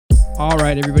All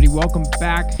right, everybody, welcome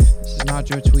back. This is not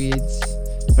Joe Tweeds,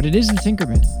 but it is the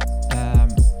Tinkermén.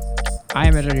 I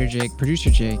am editor Jake, producer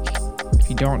Jake. If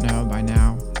you don't know by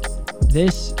now,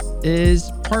 this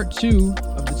is part 2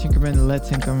 of the Tinkermén Le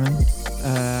Tinkermén.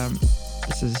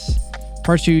 This is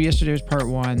part 2. Yesterday was part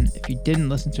 1. If you didn't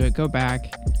listen to it, go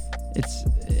back.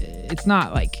 It's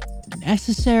not like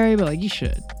necessary, but like you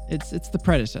should. It's the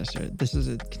predecessor. This is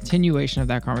a continuation of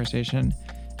that conversation,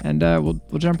 and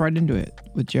we'll jump right into it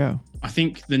with Joe. I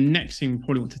think the next thing we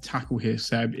probably want to tackle here,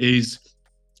 Seb, is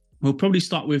we'll probably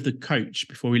start with the coach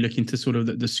before we look into sort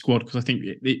of the squad, because I think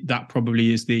that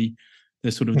probably is the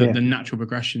sort of the natural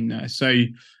progression there. So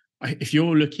if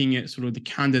you're looking at sort of the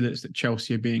candidates that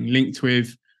Chelsea are being linked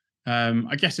with,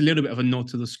 I guess a little bit of a nod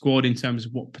to the squad in terms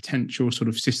of what potential sort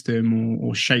of system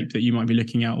or shape that you might be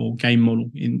looking at, or game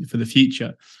model for the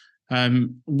future.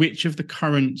 Which of the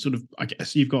current sort of, I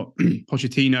guess you've got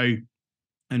Pochettino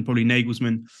and probably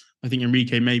Nagelsmann. I think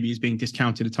Enrique maybe is being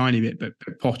discounted a tiny bit, but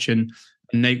Poch and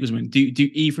Nagelsmann, do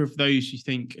either of those, you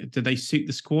think, do they suit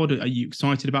the squad? Are you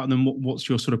excited about them? What's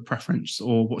your sort of preference,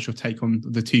 or what's your take on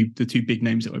the two big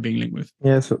names that we're being linked with?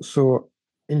 Yeah, so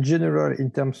in general, in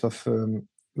terms of,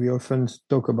 we often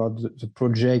talk about the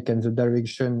project and the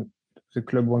direction the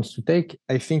club wants to take.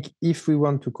 I think if we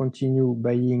want to continue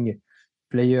buying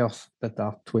players that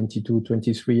are 22,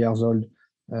 23 years old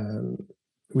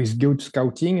with good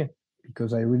scouting,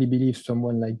 because I really believe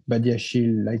someone like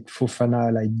Badiashile, like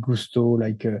Fofana, like Gusto,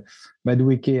 like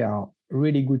Madueke are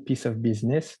really good piece of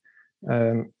business.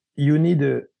 You need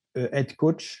a head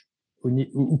coach who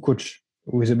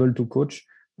is able to coach.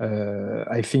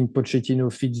 I think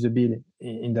Pochettino fits the bill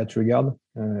in that regard.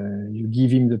 You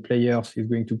give him the players, he's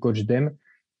going to coach them.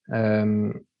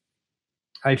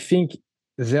 I think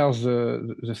there's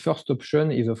the first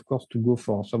option is, of course, to go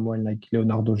for someone like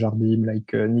Leonardo Jardim, like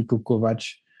Niko Kovac,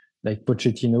 like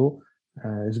Pochettino.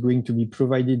 Is going to be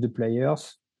provided the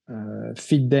players,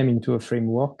 fit them into a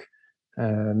framework,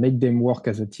 make them work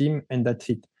as a team, and that's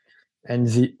it. And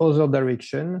the other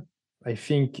direction, I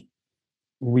think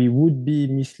we would be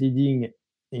misleading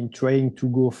in trying to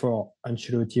go for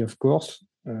Ancelotti, of course,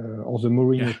 or the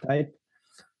Mourinho type,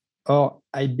 or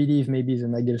I believe maybe the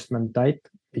Nagelsmann type,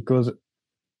 because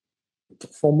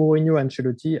for Mourinho and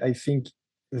Ancelotti, I think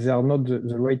they are not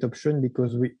the right option,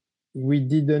 because we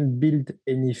didn't build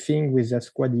anything with that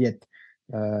squad yet.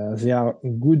 They are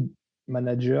good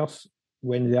managers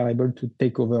when they are able to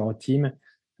take over a team.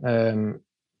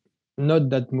 Not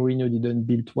that Mourinho didn't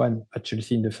build one at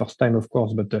Chelsea in the first time, of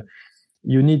course, but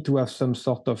you need to have some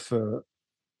sort of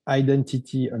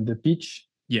identity on the pitch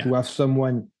to have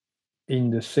someone in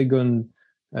the second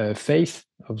phase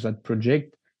of that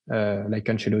project, like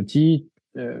Ancelotti,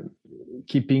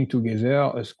 keeping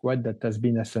together a squad that has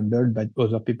been assembled by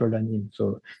other people than him.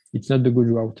 So it's not the good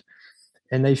route.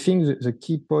 And I think the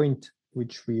key point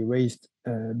which we raised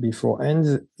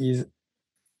beforehand is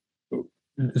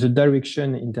the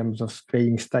direction in terms of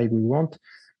playing style we want.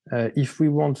 If we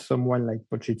want someone like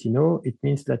Pochettino, it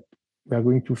means that we are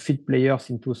going to fit players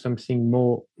into something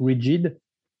more rigid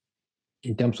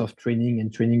in terms of training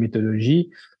and training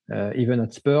methodology. Even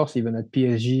at Spurs, even at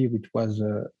PSG, which was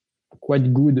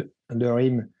quite good under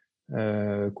him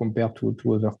compared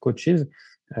to other coaches.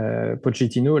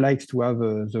 Pochettino likes to have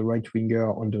the right winger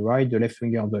on the right, the left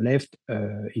winger on the left.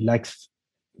 He likes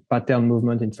pattern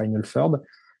movement in final third.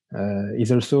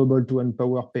 He's also able to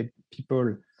empower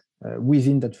people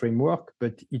within that framework,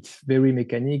 but it's very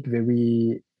mechanic,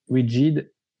 very rigid.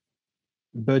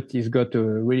 But he's got a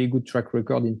really good track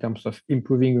record in terms of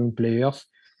improving young players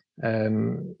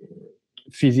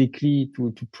physically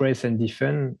to press and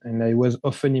defend. And I was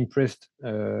often impressed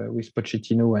with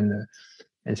Pochettino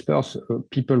and Spurs.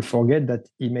 People forget that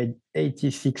he made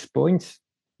 86 points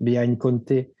behind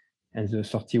Conte and the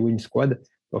 30-win squad.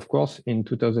 Of course, in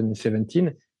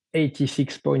 2017,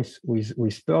 86 points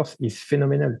with Spurs is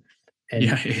phenomenal. And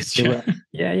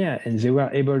and they were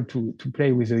able to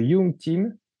play with a young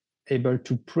team, able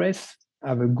to press,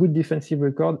 have a good defensive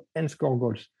record, and score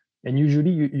goals. And usually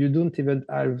you don't even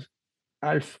have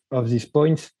half of these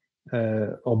points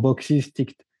or boxes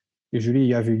ticked. Usually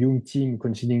you have a young team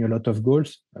conceding a lot of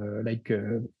goals, like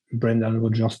Brendan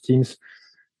Rodgers' teams.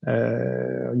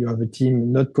 You have a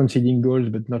team not conceding goals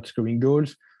but not scoring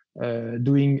goals,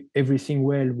 doing everything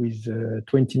well with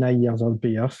 29 years old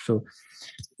players. So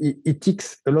it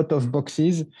ticks a lot of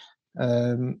boxes.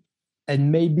 And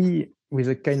maybe with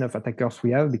the kind of attackers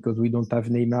we have, because we don't have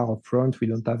Neymar up front, we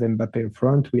don't have Mbappe up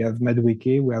front, we have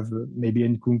Madueke, we have maybe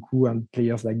Nkunku and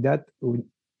players like that,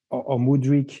 or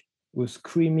Mudryk was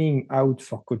screaming out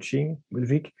for coaching,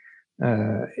 Mudryk.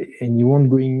 and he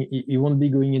won't be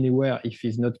going anywhere if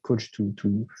he's not coached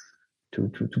to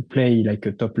play like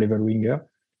a top level winger.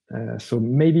 So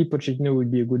maybe Pochettino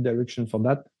would be a good direction for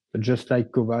that, just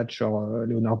like Kovac or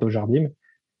Leonardo Jardim.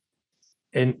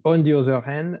 And on the other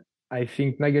hand, I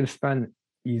think Nagelsmann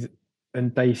is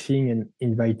enticing and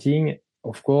inviting,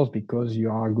 of course, because you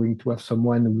are going to have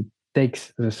someone who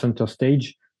takes the center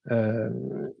stage,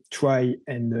 try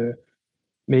and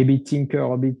maybe tinker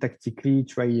a bit tactically,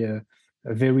 try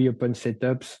very open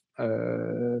setups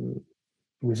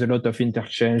with a lot of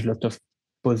interchange, lot of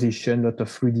position, lot of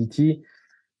fluidity.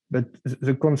 But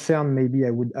the concern maybe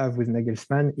I would have with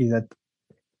Nagelsmann is that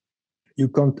you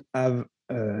can't have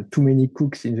too many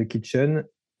cooks in the kitchen.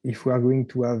 If we are going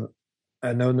to have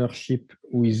an ownership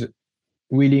who is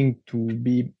willing to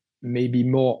be maybe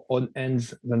more on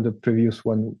hands than the previous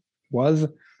one was,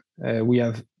 we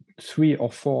have 3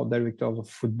 or 4 directors of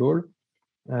football,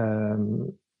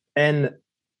 and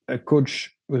a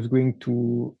coach was going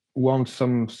to want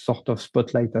some sort of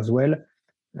spotlight as well.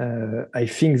 I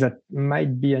think that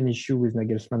might be an issue with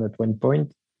Nagelsmann at one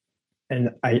point.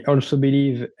 And I also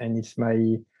believe, and it's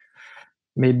my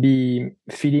maybe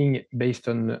feeling based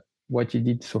on what he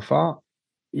did so far,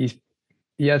 he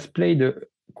has played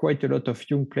quite a lot of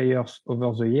young players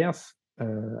over the years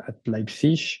at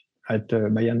Leipzig, at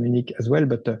Bayern Munich as well.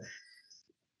 But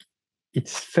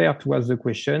it's fair to ask the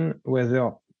question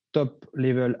whether top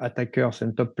level attackers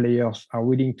and top players are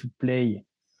willing to play,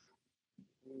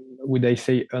 would I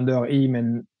say, under him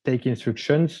and take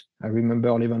instructions. I remember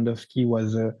Lewandowski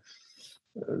was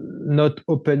not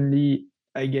openly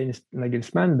against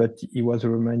Nagelsmann, but he was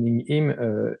reminding him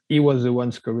he was the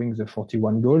one scoring the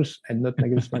 41 goals and not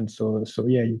Nagelsmann. So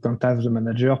yeah, you can't have the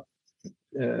manager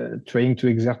trying to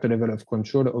exert a level of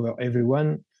control over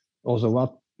everyone.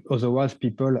 Otherwise,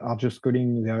 people are just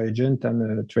calling their agent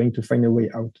and trying to find a way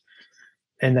out.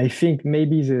 And I think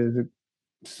maybe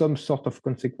some sort of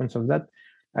consequence of that,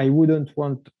 I wouldn't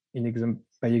want,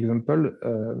 by example,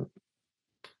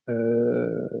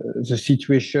 the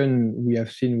situation we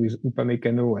have seen with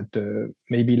Upamecano at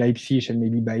maybe Leipzig and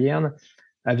maybe Bayern,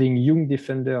 having young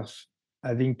defenders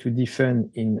having to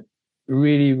defend in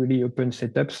really, really open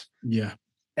setups. Yeah.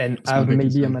 And have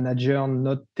maybe a manager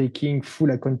not taking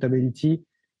full accountability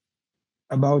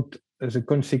about the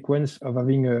consequence of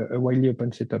having a widely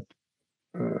open setup.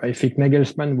 I think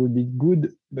Nagelsmann would be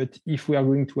good, but if we are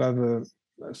going to have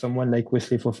someone like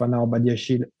Wesley Fofana or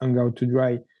Badiashile hung out to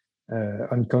dry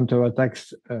on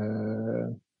counter-attacks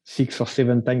 6 or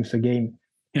 7 times a game,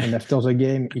 and after the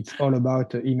game, it's all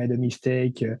about he made a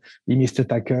mistake, he missed a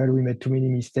tackle, we made too many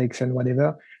mistakes and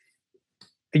whatever.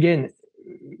 Again,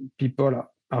 people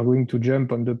are going to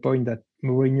jump on the point that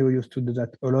Mourinho used to do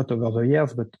that a lot over the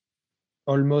years, but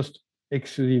almost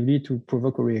exclusively to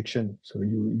provoke a reaction. So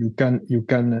you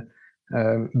can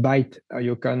bite, or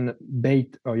you can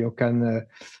bait, or you can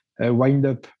wind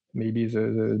up, maybe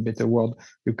the better word.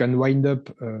 You can wind up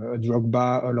a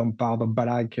Drogba, a Lampard, or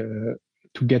Ballack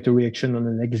to get a reaction on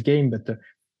the next game, but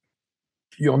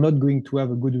you're not going to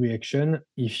have a good reaction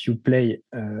if you play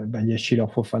Badiashile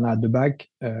or Fofana at the back,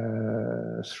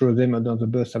 throw them under the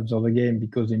bus after the game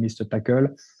because they missed a tackle.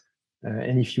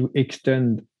 And if you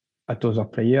extend at other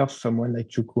players, someone like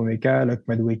Chukwuemeka, like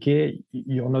Madueke,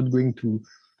 you're not going to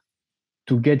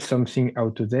get something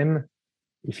out of them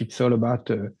if it's all about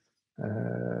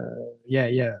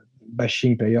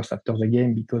bashing players after the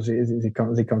game because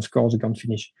they can't score, they can't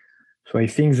finish. So I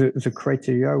think the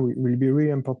criteria will be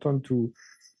really important to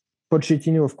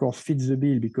Pochettino, of course, fits the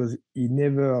bill because he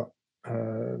never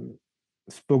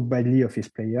spoke badly of his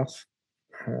players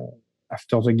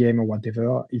after the game or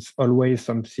whatever. It's always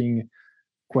something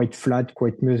quite flat,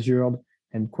 quite measured,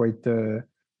 and quite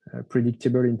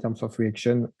predictable in terms of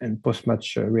reaction and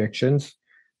post-match reactions.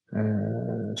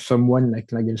 Someone like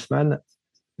Nagelsmann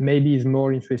maybe is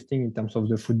more interesting in terms of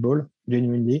the football,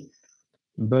 genuinely,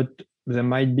 but there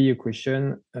might be a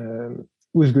question,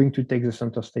 who's going to take the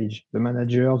center stage? The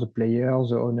manager, the players,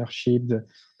 the ownership.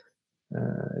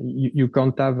 You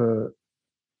can't have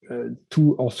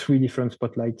 2 or 3 different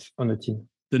spotlights on a team.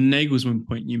 The Nagelsmann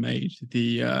point you made,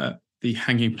 the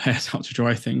hanging players out to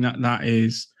dry thing,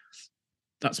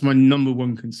 that's my number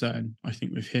one concern, I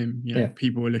think, with him.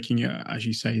 People are looking at, as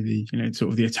you say, the sort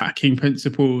of the attacking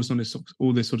principles on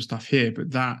all this sort of stuff here,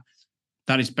 but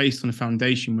that is based on a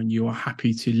foundation when you are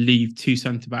happy to leave 2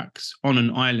 centre-backs on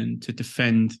an island to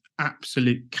defend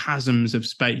absolute chasms of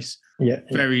space.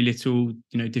 Very little,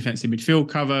 defensive midfield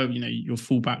cover. Your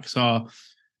fullbacks are,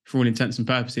 for all intents and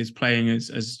purposes, playing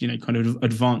as kind of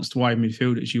advanced wide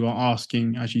midfielders. You are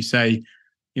asking, as you say,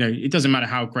 it doesn't matter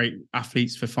how great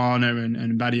athletes Fofana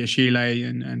and Badiashile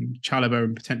and Chalobah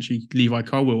and potentially Levi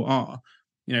Colwill are.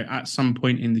 At some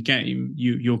point in the game,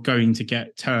 you're going to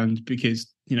get turned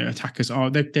because attackers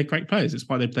they're great players. That's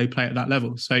why they play at that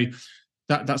level. So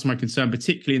that's my concern,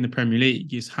 particularly in the Premier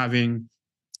League, is having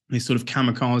this sort of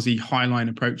kamikaze highline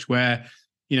approach where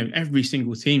every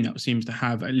single team that seems to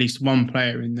have at least one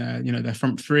player in their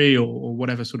front three or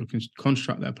whatever sort of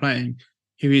construct they're playing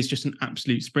who is just an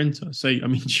absolute sprinter. So I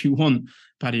mean, do you want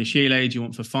Badiashile? Do you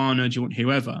want Fofana? Do you want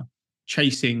whoever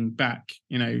chasing back,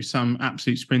 some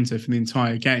absolute sprinter for the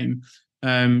entire game,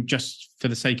 just for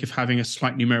the sake of having a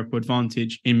slight numerical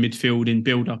advantage in midfield, in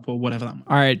build-up, or whatever that might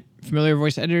be. All right, familiar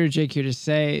voice editor Jake here to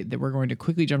say that we're going to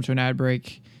quickly jump to an ad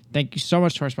break. Thank you so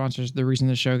much to our sponsors, the reason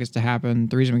the show gets to happen,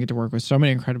 the reason we get to work with so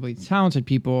many incredibly talented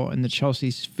people in the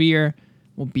Chelsea sphere.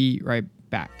 We'll be right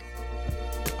back.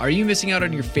 Are you missing out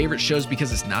on your favorite shows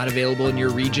because it's not available in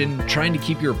your region? Trying to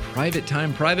keep your private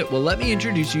time private? Well, let me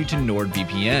introduce you to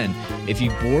NordVPN. If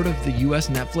you're bored of the US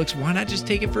Netflix, why not just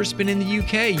take it for a spin in the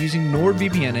UK? Using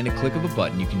NordVPN and a click of a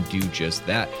button, you can do just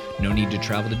that. No need to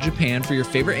travel to Japan for your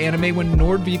favorite anime when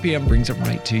NordVPN brings it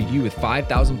right to you. With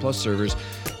 5,000 plus servers,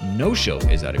 no show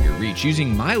is out of your reach.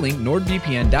 Using my link,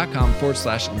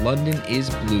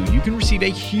 nordvpn.com/LondonIsBlue, you can receive a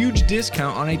huge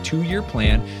discount on a 2-year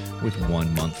plan with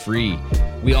 1 month free.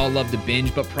 We all love to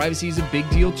binge, but privacy is a big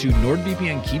deal too.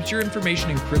 NordVPN keeps your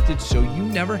information encrypted so you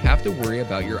never have to worry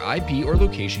about your IP or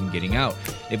location getting out.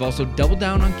 They've also doubled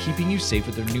down on keeping you safe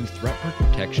with their new threat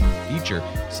protection feature.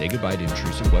 Say goodbye to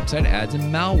intrusive website ads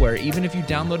and malware. Even if you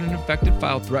download an infected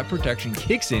file, threat protection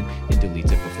kicks in and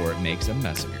deletes it before it makes a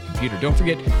mess of your computer. Don't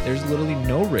forget, there's literally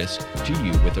no risk to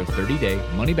you with their 30-day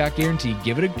money-back guarantee.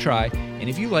 Give it a try, and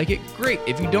if you like it, great.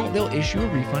 If you don't, they'll issue a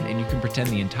refund, and you can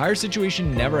pretend the entire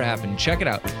situation never happened. Check it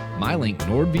out. My link,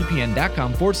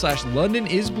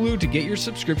 nordvpn.com/LondonIsBlue to get your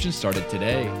subscription started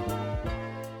today.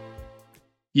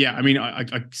 Yeah, I mean, I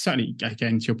certainly,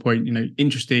 again, to your point,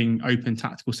 interesting, open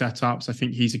tactical setups. I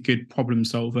think he's a good problem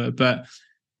solver. But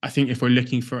I think if we're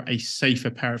looking for a safer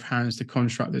pair of hands to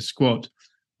construct the squad,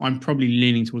 I'm probably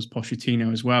leaning towards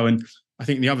Pochettino as well. And I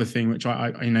think the other thing, which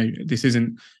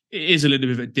it is a little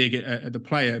bit of a dig at the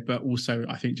player, but also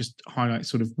I think just highlights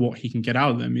sort of what he can get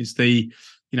out of them is Dele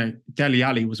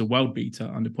Alli was a world beater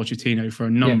under Pochettino for a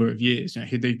number of years.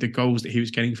 The goals that he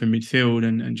was getting from midfield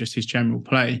and just his general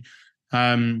play.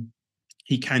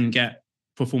 He can get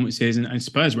performances, and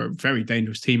Spurs were a very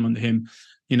dangerous team under him.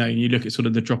 You look at sort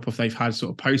of the drop-off they've had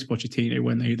sort of post-Pochettino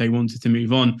when they wanted to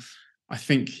move on. I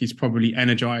think he's probably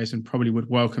energized and probably would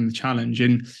welcome the challenge.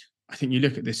 And I think you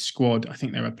look at this squad, I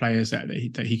think there are players that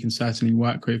he can certainly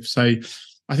work with. So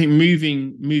I think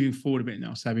moving forward a bit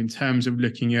now, Seb, in terms of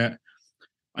looking at,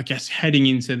 I guess, heading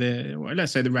into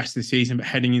let's say the rest of the season, but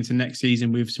heading into next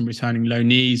season with some returning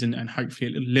loanees and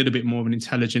hopefully a little bit more of an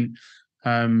intelligent,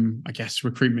 I guess,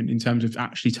 recruitment in terms of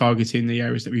actually targeting the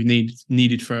areas that we've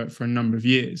needed for a number of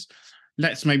years.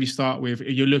 Let's maybe start with,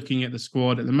 you're looking at the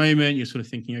squad at the moment, you're sort of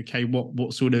thinking, okay,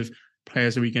 what sort of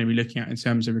players are we going to be looking at in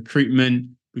terms of recruitment?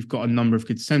 We've got a number of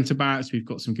good centre-backs. We've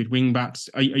got some good wing-backs.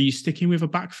 Are you sticking with a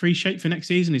back three shape for next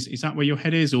season? Is that where your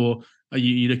head is? Or are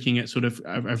you looking at sort of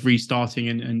restarting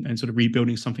and sort of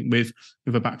rebuilding something with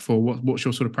a back four? What's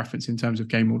your sort of preference in terms of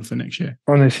game order for next year?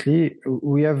 Honestly,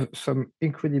 we have some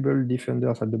incredible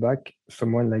defenders at the back.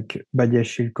 Someone like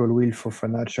Badiashile, Colwill,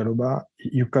 Fofana, Chalobah.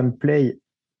 You can play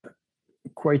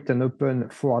quite an open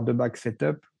 4 at the back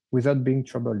setup without being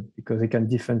troubled, because they can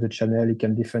defend the channel, they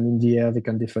can defend in the air, they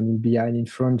can defend in behind, in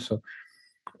front. So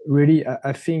really,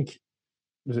 I think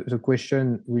the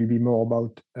question will be more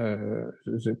about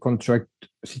the contract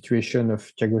situation of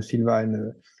Thiago Silva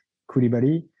and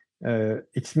Koulibaly.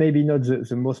 It's maybe not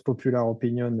the most popular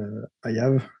opinion I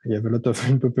have. I have a lot of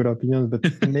unpopular opinions, but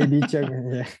maybe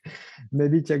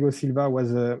Thiago Silva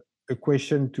was a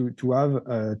question to have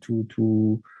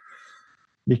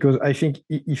because I think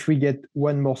if we get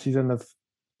one more season of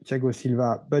Thiago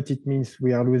Silva, but it means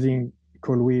we are losing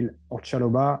Colwill or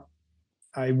Chalobah,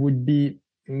 I would be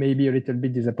maybe a little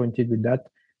bit disappointed with that.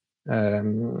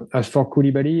 As for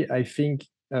Koulibaly, I think,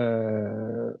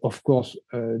 of course,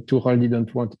 Tuchel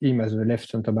didn't want him as a left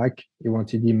centre-back. He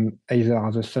wanted him either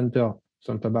as a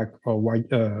centre-back or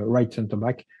right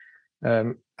centre-back.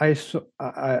 I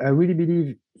really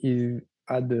believe he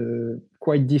had a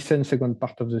quite decent second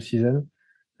part of the season.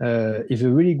 He's a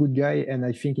really good guy, and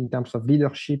I think in terms of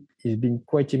leadership, he's been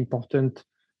quite important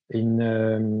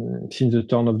since the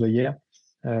turn of the year.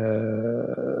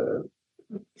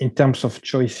 In terms of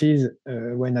choices,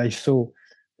 when I saw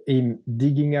him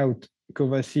digging out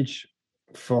Kovacic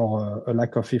for a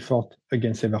lack of effort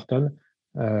against Everton,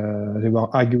 They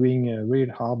were arguing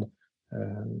real hard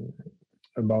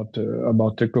about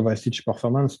the Kovacic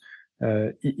performance.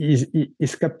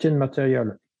 He's captain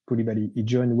material, Koulibaly. He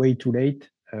joined way too late.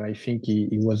 I think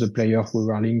he was a player who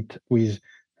were linked with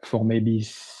for maybe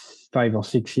 5 or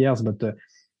 6 years, but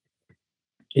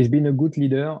he's been a good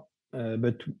leader.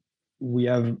 But we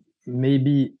have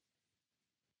maybe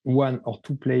 1 or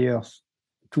 2 players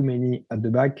too many at the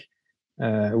back.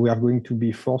 We are going to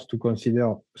be forced to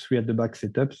consider 3 at the back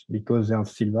setups because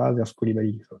there's Silva, there's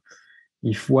Koulibaly. So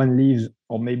if one leaves,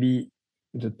 or maybe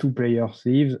the 2 players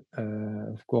leaves,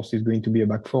 of course it's going to be a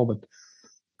back 4. But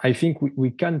I think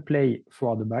we can play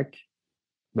 4 at the back,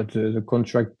 but the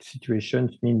contract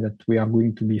situations mean that we are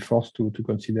going to be forced to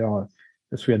consider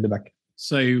 3 at the back.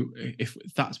 So if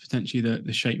that's potentially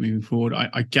the shape moving forward,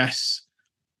 I guess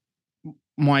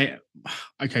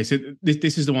so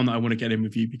this is the one that I want to get in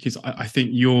with you, because I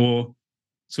think you're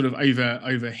sort of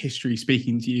over history,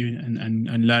 speaking to you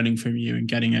and learning from you and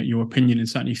getting at your opinion and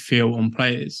certainly feel on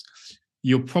players.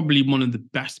 You're probably one of the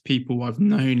best people I've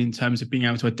known in terms of being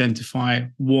able to identify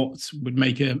what would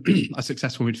make a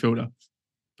successful midfielder,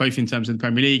 both in terms of the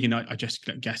Premier League and I just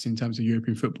guess in terms of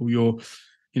European football.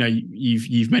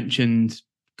 You've mentioned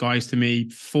guys to me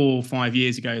 4 or 5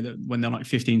 years ago that when they're like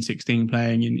 15, 16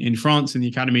 playing in France in the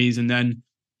academies, and then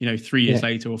 3 years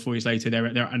later or 4 years later they're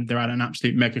at an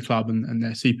absolute mega club and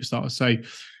they're superstars. So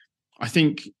I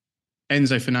think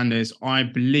Enzo Fernandez, I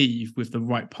believe, with the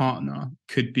right partner,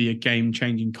 could be a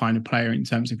game-changing kind of player in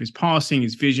terms of his passing,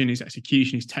 his vision, his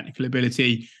execution, his technical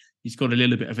ability. He's got a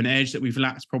little bit of an edge that we've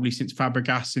lacked probably since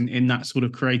Fabregas in that sort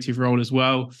of creative role as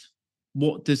well.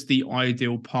 What does the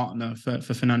ideal partner for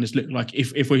Fernandez look like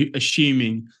if we're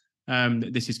assuming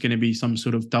that this is going to be some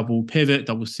sort of double pivot,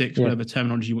 double six, whatever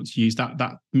terminology you want to use,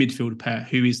 that midfield pair?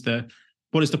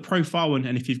 What is the profile?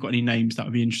 And if you've got any names, that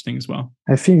would be interesting as well.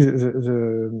 I think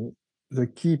the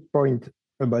key point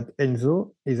about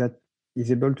Enzo is that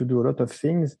he's able to do a lot of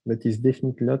things, but he's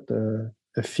definitely not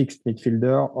a fixed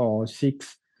midfielder or a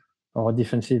 6 or a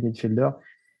defensive midfielder.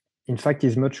 In fact,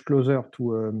 he's much closer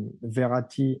to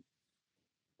Verratti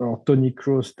or Toni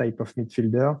Kroos type of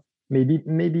midfielder, maybe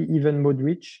even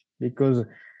Modric,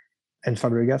 and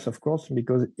Fabregas, of course,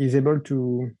 because he's able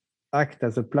to act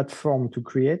as a platform to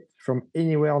create from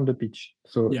anywhere on the pitch.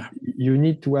 So you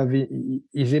need to have,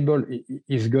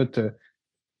 he's got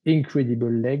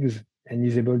incredible legs, and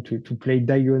he's able to play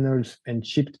diagonals and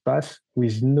chipped pass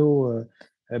with no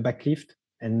backlift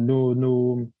and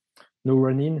no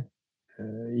running.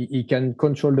 He can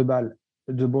control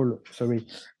the ball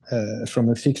from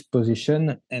a fixed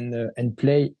position and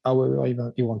play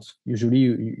however he wants. Usually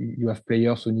you have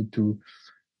players who need to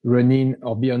run in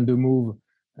or be on the move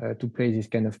to play this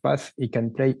kind of pass. He can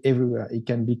play everywhere. He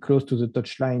can be close to the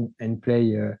touchline and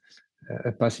play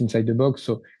a pass inside the box.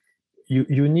 So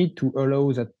you need to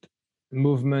allow that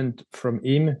movement from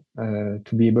him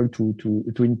to be able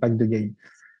to impact the game.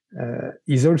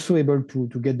 He's also able to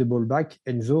get the ball back.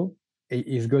 Enzo,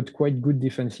 he's got quite good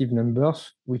defensive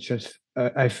numbers, which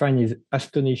I find is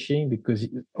astonishing because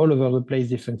all over the place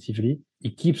defensively.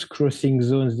 He keeps crossing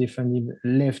zones, defending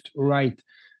left, right,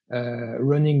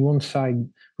 running wrong side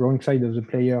of the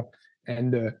player,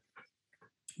 and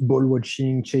ball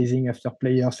watching, chasing after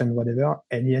players and whatever.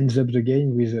 And he ends up the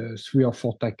game with 3 or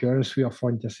 4 tackles, 3 or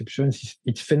 4 interceptions.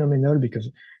 It's phenomenal because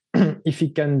if he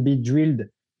can be drilled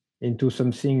into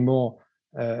something more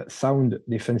sound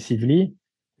defensively,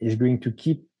 he's going to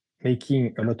keep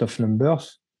making a lot of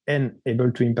numbers and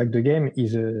able to impact the game.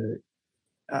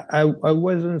 I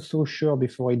wasn't so sure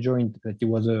before he joined that he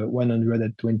was a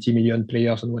 120 million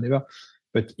players and whatever,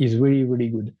 but he's really, really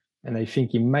good. And I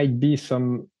think he might be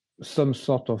some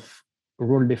sort of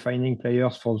role-defining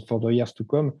players for the years to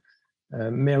come,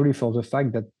 merely for the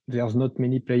fact that there's not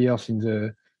many players in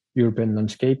the European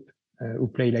landscape who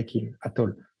play like him at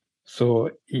all. So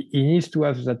he needs to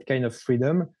have that kind of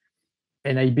freedom.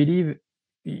 And I believe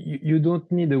you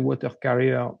don't need a water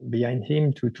carrier behind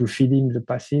him to feed him the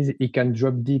passes. He can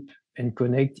drop deep and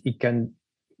connect. He can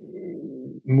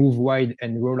move wide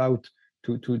and roll out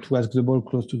to ask the ball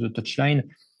close to the touchline.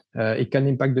 He can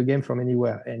impact the game from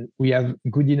anywhere. And we have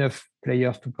good enough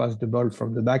players to pass the ball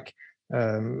from the back.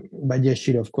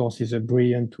 Badiashile, of course, is a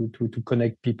brilliant to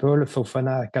connect people.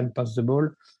 Fofana can pass the ball.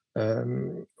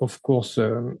 Of course,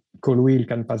 Colwill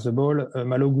can pass the ball.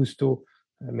 Malo Gusto,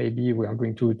 maybe we are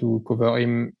going to cover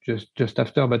him just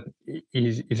after, but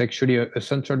he's actually a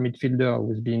central midfielder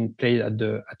who's been played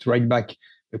at right back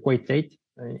quite late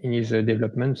in his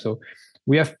development. So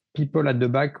we have people at the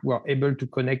back who are able to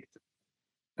connect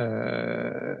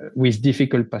with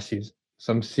difficult passes,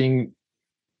 something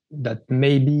that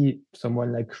maybe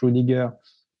someone like Rudiger,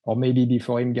 or maybe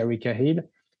before him Gary Cahill,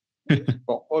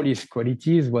 for all his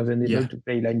qualities, wasn't able to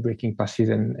play line-breaking passes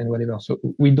and whatever. So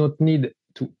we don't need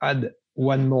to add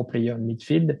one more player in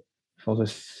midfield for the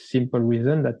simple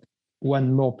reason that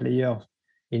one more player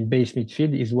in base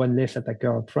midfield is one less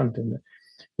attacker up front. And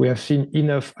we have seen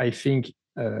enough, I think,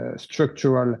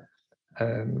 structural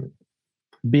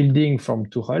building from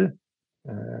Tuchel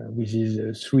with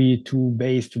his 3-2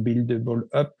 base to build the ball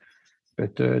up.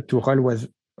 But Tuchel was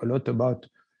a lot about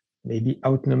maybe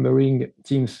outnumbering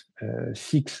teams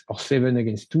 6 or 7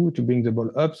 against 2 to bring the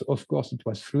ball up. So of course, it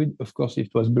was fluid. Of course, it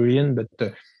was brilliant.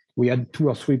 But we had 2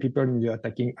 or 3 people in the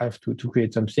attacking half to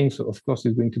create something. So of course,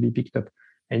 it's going to be picked up.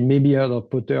 And maybe under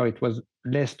Potter, it was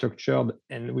less structured,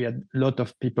 and we had a lot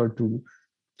of people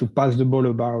to pass the ball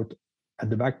about at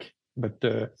the back. But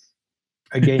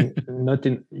again, not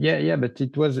in but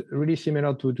it was really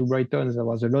similar to Brighton. There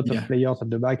was a lot of players at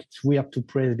the back. It's weird to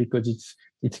press because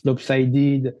it's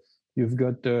lopsided. You've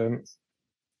got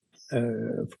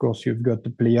of course you've got the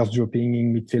players dropping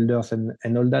in midfielders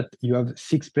and all that. You have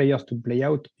 6 players to play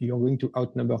out. You're going to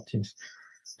outnumber teams.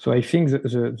 So I think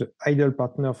the ideal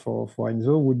partner for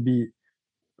Enzo would be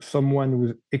someone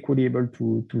who's equally able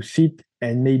to sit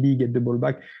and maybe get the ball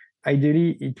back.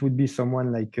 Ideally, it would be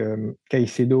someone like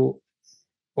Caicedo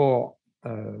or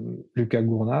Luka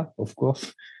Gourna, of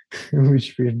course,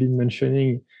 which we've been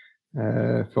mentioning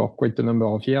for quite a number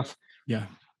of years. Yeah.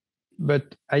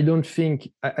 But I don't think,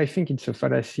 I think it's a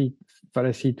fallacy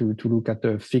to look at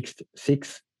a fixed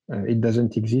 6. It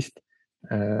doesn't exist.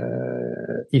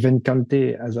 Even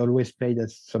Kante has always played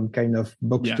as some kind of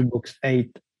box-to-box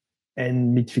 8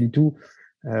 and midfield 2.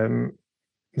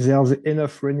 There's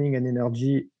enough running and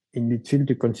energy in midfield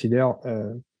to consider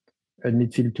a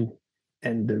midfield 2.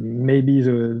 And maybe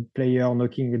the player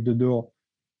knocking at the door,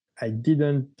 I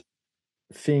didn't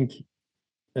think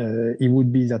he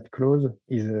would be that close,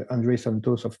 is Andre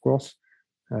Santos, of course.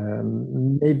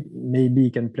 Maybe he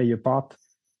can play a part.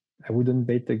 I wouldn't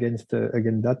bet against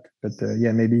that, but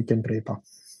maybe he can play a part.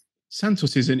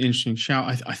 Santos is an interesting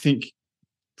shout. I think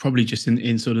probably just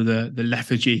in sort of the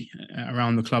lethargy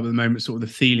around the club at the moment, sort of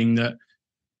the feeling that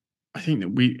I think that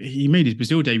he made his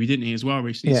Brazil debut, didn't he, as well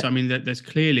recently? Yeah. So I mean, there's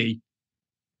clearly.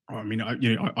 I mean,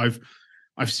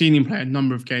 I've seen him play a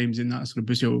number of games in that sort of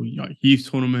Brazil youth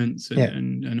tournaments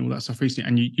and all that stuff recently.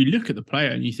 And you look at the player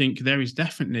and you think there is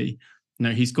definitely,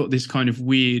 he's got this kind of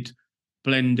weird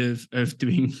blend of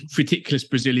doing ridiculous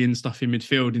Brazilian stuff in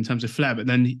midfield in terms of flair, but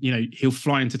then he'll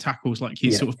fly into tackles like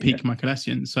he's sort of peak Michael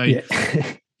Essien. So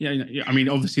I mean,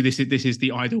 obviously this is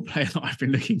the ideal player that I've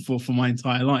been looking for my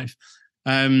entire life.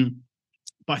 But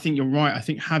I think you're right. I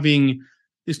think having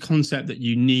this concept that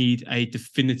you need a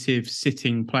definitive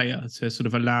sitting player to sort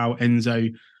of allow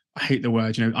Enzo, I hate the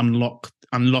word,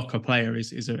 unlock a player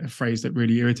is a phrase that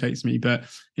really irritates me. But,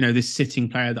 this sitting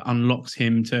player that unlocks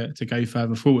him to go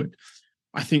further forward.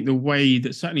 I think the way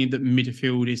that certainly that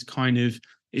midfield is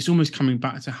it's almost coming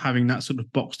back to having that sort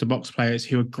of box-to-box players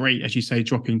who are great, as you say,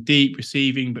 dropping deep,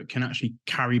 receiving, but can actually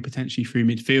carry potentially through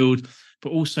midfield.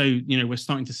 But also, we're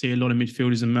starting to see a lot of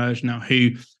midfielders emerge now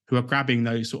who are grabbing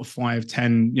those sort of 5,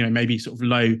 10, maybe sort of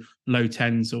low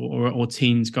tens or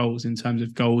teens goals in terms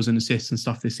of goals and assists and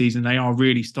stuff this season. They are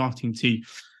really starting to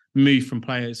move from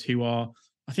players who are,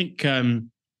 I think,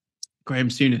 Graham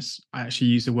Souness, I actually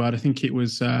used the word, I think it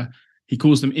was, he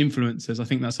calls them influencers. I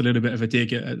think that's a little bit of a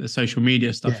dig at the social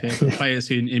media stuff here. But players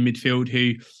who in midfield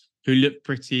who look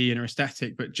pretty and are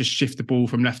aesthetic, but just shift the ball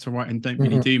from left to right and don't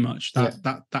really do much.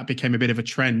 That became a bit of a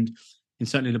trend in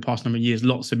certainly the past number of years.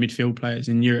 Lots of midfield players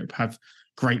in Europe have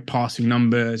great passing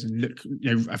numbers and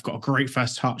have got a great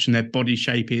first touch, and their body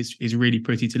shape is really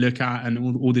pretty to look at,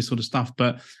 and all this sort of stuff,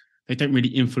 but they don't really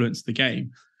influence the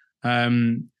game.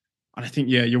 And I think,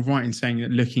 you're right in saying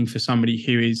that looking for somebody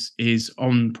who is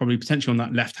on probably potentially on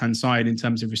that left-hand side in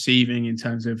terms of receiving, in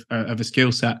terms of a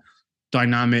skill set,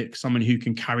 dynamic, someone who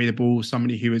can carry the ball,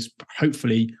 somebody who is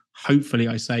hopefully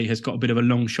I say has got a bit of a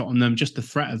long shot on them. Just the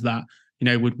threat of that,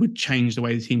 would change the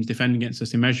way the teams defend against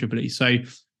us immeasurably. So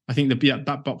I think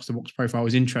that box-to-box profile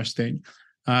is interesting.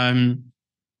 I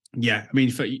mean,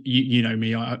 for you know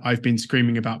me, I've been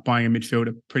screaming about buying a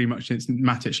midfielder pretty much since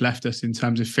Matic left us in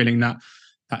terms of filling that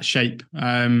shape.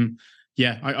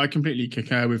 I completely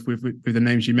concur with the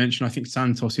names you mentioned. I think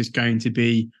Santos is going to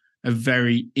be a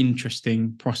very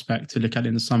interesting prospect to look at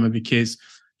in the summer because,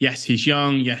 yes, he's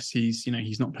young. Yes, he's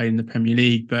not playing in the Premier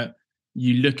League, but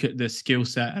you look at the skill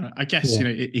set, and I guess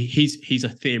he's a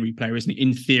theory player, isn't he?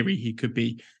 In theory, he could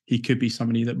be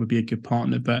somebody that would be a good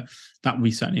partner, but that would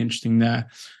be certainly interesting there.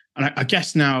 And I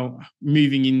guess now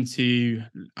moving into,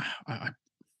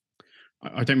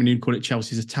 I don't really call it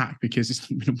Chelsea's attack because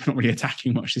we're not really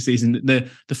attacking much this season. The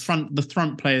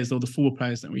front players or the forward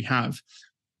players that we have,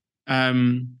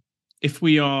 if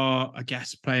we are, I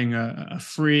guess, playing a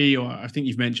free, or I think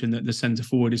you've mentioned that the centre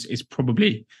forward is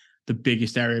probably the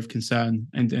biggest area of concern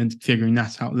and figuring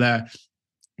that out there.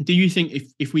 Do you think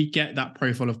if we get that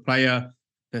profile of player,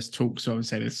 there's talks, Victor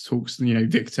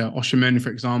Osimhen, for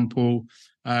example,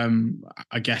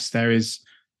 I guess there is,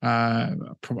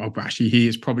 actually he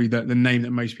is probably the name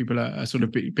that most people are sort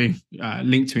of being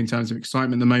linked to in terms of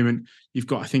excitement at the moment. You've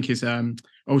got, I think his, I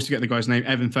always forget the guy's name,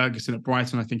 Evan Ferguson at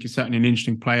Brighton, I think is certainly an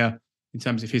interesting player in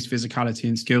terms of his physicality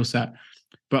and skill set.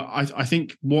 But I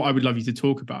think what I would love you to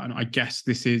talk about, and I guess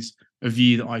this is a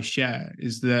view that I share,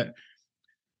 is that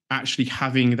actually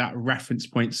having that reference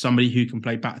point, somebody who can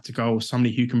play back to goal,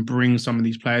 somebody who can bring some of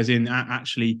these players in,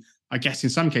 actually, I guess in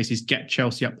some cases, get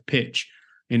Chelsea up the pitch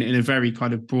in a very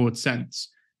kind of broad sense,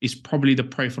 is probably the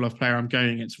profile of player I'm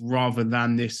going against, rather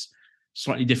than this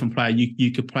slightly different player.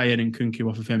 You could play an Nkunku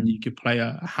off of him, you could play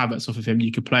a Havertz off of him, you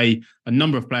could play a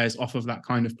number of players off of that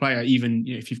kind of player, even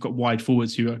if you've got wide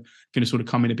forwards who are going to sort of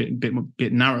come in a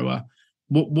bit narrower.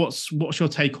 What's your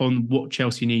take on what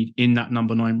Chelsea need in that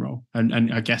number 9 role?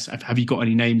 And I guess, have you got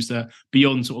any names there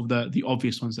beyond sort of the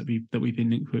obvious ones that we've been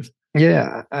linked with?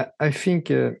 Yeah, I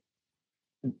think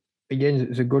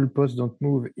again the goalposts don't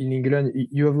move in England.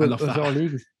 You have other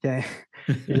leagues. Yeah,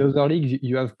 in other leagues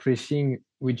you have pressing,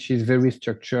 which is very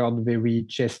structured, very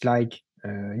chess-like.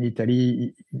 In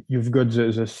Italy, you've got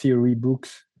the theory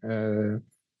books,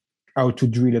 how to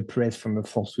drill a press from a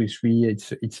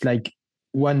 4-3-3. It's like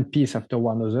one piece after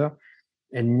one other.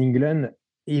 And in England,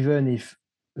 even if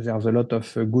there's a lot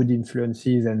of good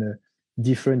influences and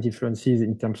different influences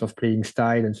in terms of playing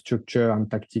style and structure and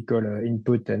tactical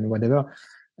input and whatever,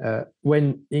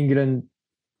 when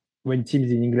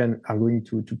teams in England are going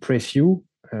to press you,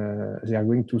 they are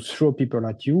going to throw people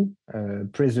at you,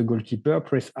 press the goalkeeper,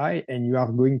 press high, and you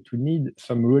are going to need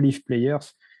some relief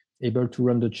players able to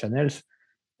run the channels.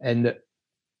 And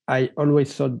I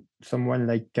always thought someone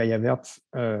like Kai Havertz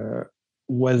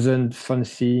wasn't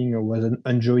fancying or wasn't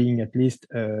enjoying at least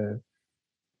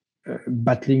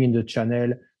battling in the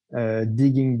channel,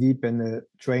 digging deep and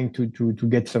trying to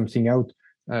get something out.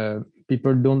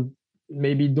 People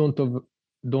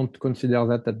don't consider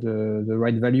that at the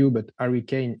right value, but Harry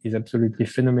Kane is absolutely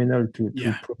phenomenal to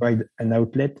provide an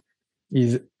outlet.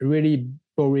 He's really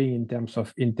boring in terms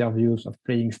of interviews, of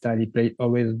playing style. He plays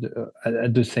always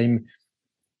at the same,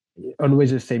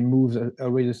 always the same moves,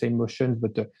 always the same motions.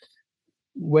 But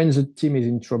when the team is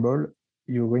in trouble,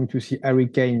 you're going to see Harry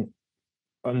Kane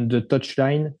on the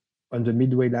touchline, on the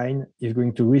midway line. He's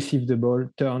going to receive the ball,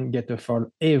 turn, get a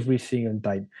foul every single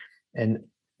time. And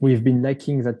we've been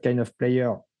lacking that kind of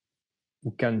player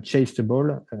who can chase the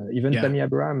ball. Even Tammy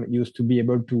Abraham used to be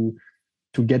able to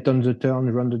get on the turn,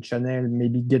 run the channel,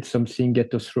 maybe get something,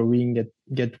 get a throwing,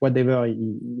 get whatever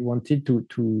he wanted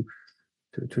to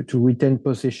retain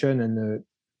possession and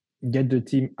get the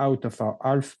team out of our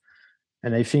half.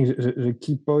 And I think the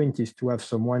key point is to have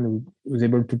someone who's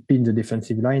able to pin the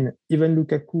defensive line. Even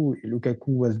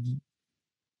Lukaku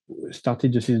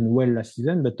started the season well last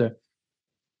season, but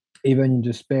even in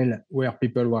the spell where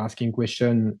people were asking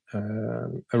questions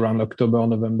around October,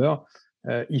 November,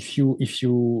 if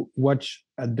you watch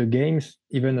at the games,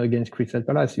 even against Crystal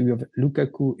Palace, you have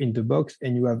Lukaku in the box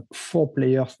and you have 4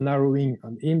 players narrowing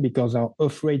on him because they're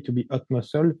afraid to be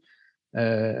out-muscled.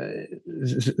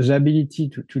 The ability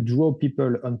to draw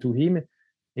people onto him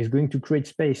is going to create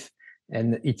space.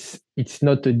 And it's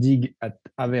not a dig at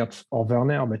Havertz or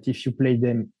Werner, but if you play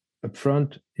them up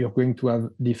front, you're going to have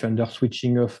defenders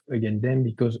switching off against them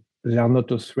because they are not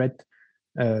a threat.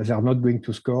 They're not going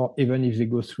to score. Even if they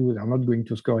go through, they're not going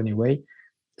to score anyway.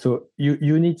 So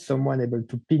you need someone able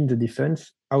to pin the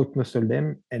defense, out-muscle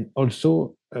them, and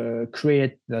also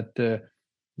create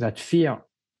that fear.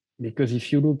 Because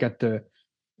if you look at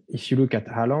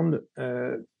Haaland,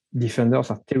 defenders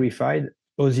are terrified.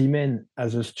 Osimhen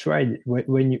has a stride.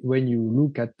 When you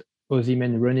look at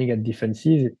Osimhen running at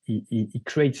defenses, he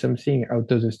creates something out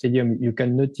of the stadium. You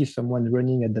can notice someone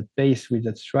running at that pace with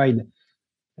that stride,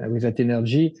 with that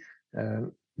energy.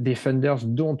 Defenders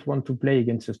don't want to play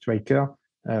against a striker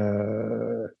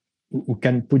who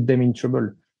can put them in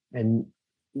trouble, and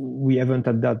we haven't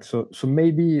had that. So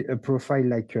maybe a profile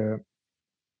like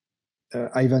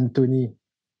Ivan Toney,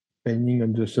 depending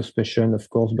on the suspicion, of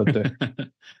course, but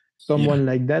someone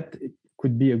like that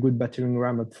could be a good battering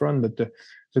ram up front. But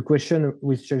the question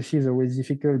with Chelsea is always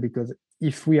difficult because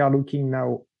if we are looking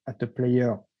now at a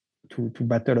player to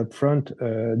battle up front,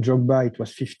 Drogba, it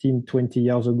was 15, 20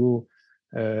 years ago.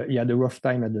 He had a rough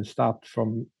time at the start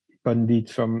from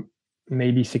pundits, from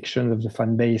maybe sections of the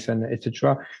fan base, and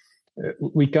etc.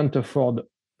 We can't afford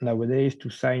nowadays to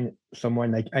sign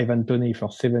someone like Ivan Toney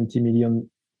for 70 million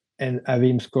and have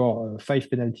him score 5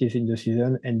 penalties in the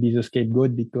season and be the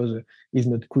scapegoat because he's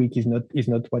not quick, he's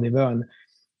not whatever, and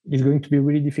it's going to be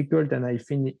really difficult. And I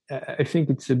think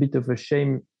it's a bit of a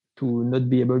shame to not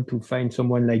be able to find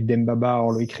someone like Dembaba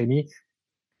or Loic Remy,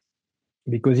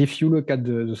 because if you look at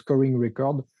the scoring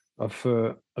record of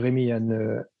Remy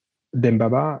and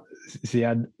Dembaba, they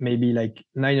had maybe like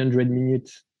 900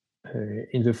 minutes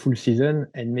in the full season,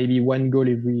 and maybe 1 goal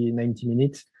every 90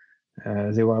 minutes.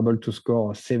 They were able to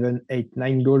score 7, 8,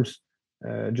 9 goals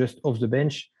just off the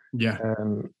bench. Yeah.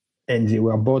 And they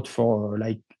were bought for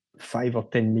like 5 or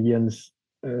 10 millions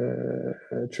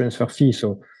transfer fee.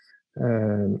 So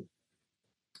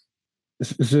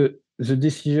the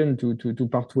decision to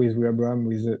part with Abraham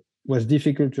was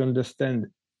difficult to understand,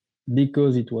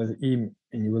 because it was him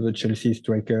and he was a Chelsea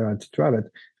striker, etc.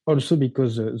 But also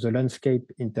because the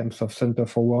landscape in terms of centre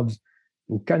forwards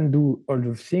who can do all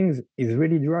those things is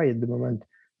really dry at the moment.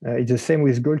 It's the same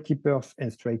with goalkeepers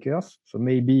and strikers. So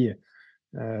maybe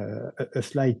a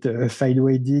slight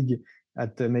sideways dig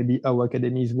at maybe how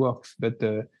academies works, but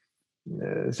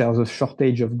there's a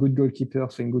shortage of good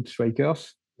goalkeepers and good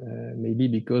strikers. Maybe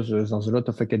because there's a lot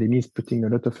of academies putting a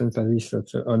lot of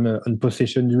emphasis on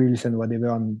possession drills and whatever,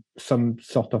 and some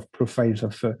sort of profiles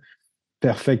of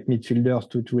perfect midfielders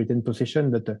to retain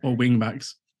possession, but or wing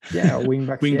backs. Yeah, wing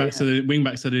backs. Wing backs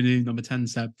are the new number 10,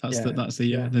 Seb. That's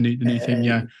the new thing.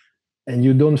 Yeah, and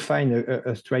you don't find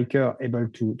a striker able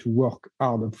to work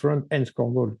hard up front and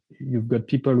score goal. You've got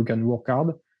people who can work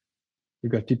hard.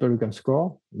 You've got people who can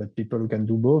score, but people who can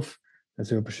do both. And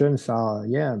the options are,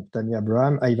 Tammy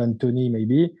Abraham, Ivan Toney,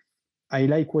 maybe. I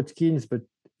like Watkins, but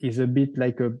he's a bit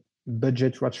like a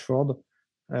budget Rashford,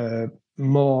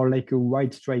 more like a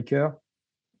wide striker.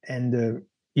 And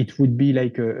it would be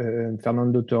like a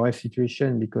Fernando Torres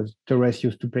situation, because Torres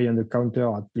used to play on the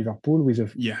counter at Liverpool with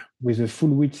a full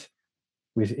width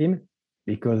with him,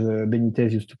 because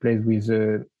Benitez used to play with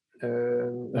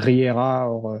Riera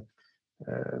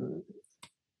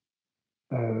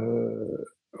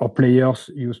or players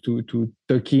used to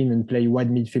tuck in and play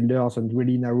wide midfielders and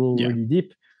really narrow, really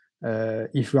deep.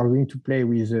 If we are going to play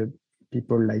with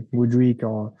people like Mudryk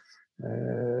or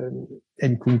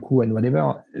Nkunku and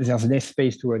whatever, there's less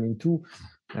space to run into,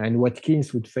 and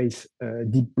Watkins would face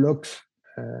deep blocks,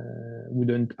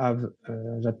 wouldn't have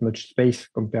that much space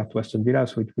compared to Aston Villa,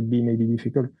 so it would be maybe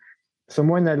difficult.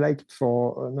 Someone I liked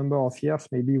for a number of years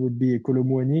maybe would be Kolo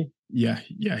Muani. Yeah,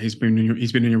 he's been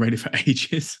in your radar for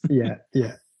ages. yeah.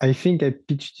 I think I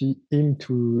pitched him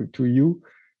to you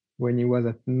when he was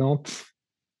at Nantes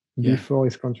before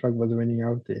his contract was running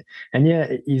out. And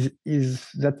he's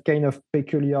that kind of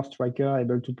peculiar striker,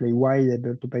 able to play wide,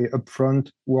 able to play up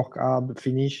front, work hard,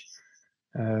 finish.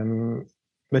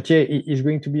 But it's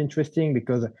going to be interesting,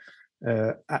 because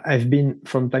I've been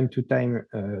from time to time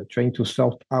trying to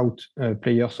sort out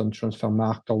players on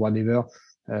Transfermarkt or whatever,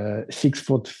 6'3"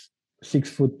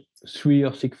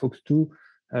 or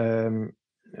 6'2",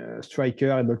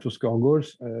 striker able to score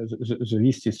goals. The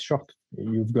list is short.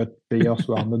 You've got players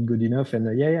who are not good enough, and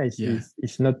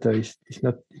it's not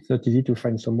easy to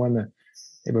find someone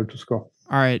able to score.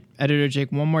 All right, Editor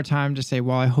Jake, one more time to say,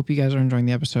 well, I hope you guys are enjoying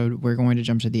the episode. We're going to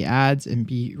jump to the ads and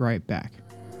be right back.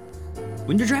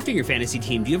 When you're drafting your fantasy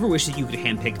team, do you ever wish that you could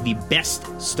handpick the best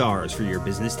stars for your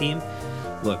business team?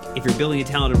 Look, if you're building a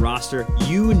talented roster,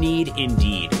 you need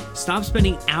Indeed. Stop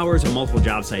spending hours on multiple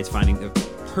job sites finding the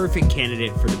perfect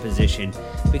candidate for the position,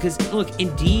 because look,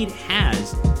 Indeed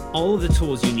has all of the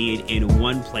tools you need in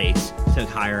one place to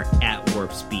hire at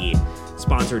warp speed.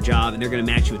 Sponsor a job and they're going to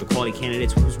match you with the quality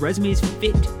candidates whose resumes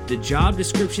fit the job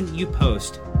description that you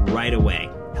post right away.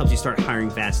 Helps you start hiring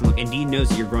fast. And look, Indeed knows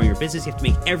that you're growing your business. You have to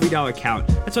make every dollar count.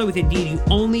 That's why with Indeed, you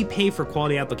only pay for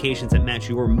quality applications that match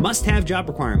your must-have job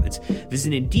requirements.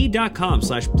 Visit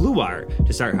Indeed.com/Blue Wire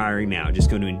to start hiring now. Just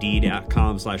go to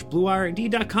Indeed.com/Blue Wire,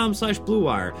 Indeed.com/Blue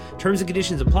Wire. Terms and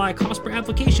conditions apply. Cost per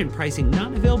application. Pricing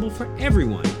not available for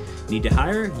everyone. Need to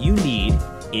hire? You need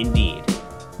Indeed.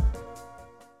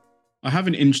 I have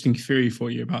an interesting theory for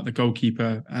you about the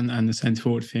goalkeeper and the centre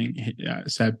forward thing,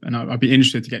 Seb, and I'd be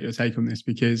interested to get your take on this,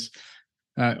 because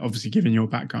obviously given your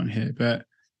background here, but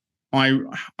I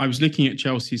was looking at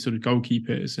Chelsea sort of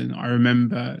goalkeepers, and I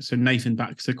remember Nathan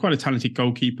Back, quite a talented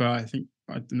goalkeeper. I think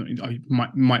I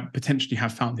might potentially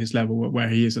have found his level where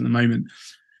he is at the moment.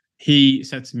 He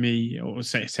said to me,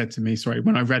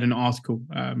 when I read an article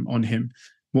on him,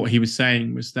 what he was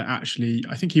saying was that actually,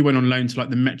 I think he went on loan to like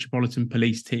the Metropolitan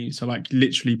Police team. So like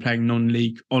literally playing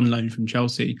non-league on loan from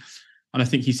Chelsea. And I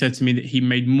think he said to me that he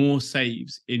made more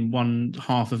saves in one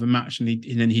half of a match than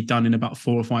he'd done in about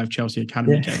 4 or 5 Chelsea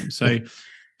academy games. So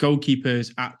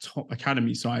goalkeepers at top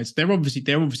academy sides, they're obviously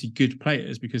good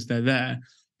players because they're there,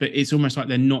 but it's almost like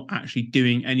they're not actually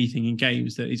doing anything in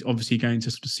games that is obviously going to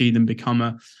sort of see them become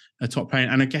a top player.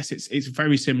 And I guess it's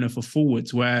very similar for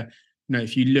forwards where,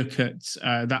 if you look at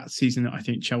that season that I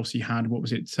think Chelsea had, what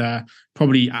was it?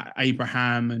 Probably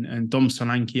Abraham and Dom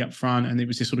Solanke up front, and it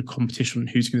was this sort of competition on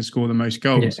who's going to score the most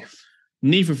goals. Yeah.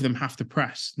 Neither of them have to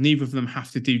press. Neither of them have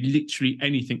to do literally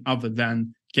anything other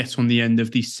than get on the end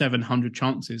of these 700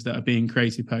 chances that are being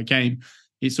created per game.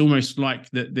 It's almost like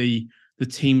that the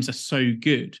teams are so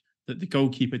good that the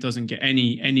goalkeeper doesn't get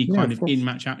any kind of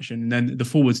in-match action. And then the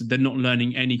forwards, they're not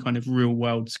learning any kind of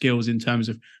real-world skills in terms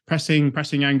of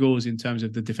pressing angles, in terms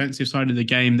of the defensive side of the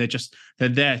game. They're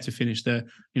there to finish the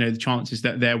chances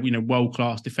that they're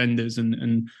world-class defenders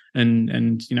and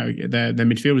their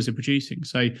midfielders are producing.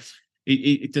 So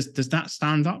does that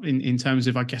stand up in terms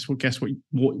of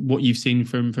what you've seen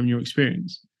from your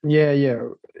experience? Yeah.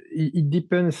 It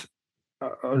depends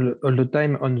all the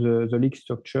time on the league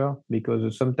structure,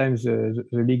 because sometimes the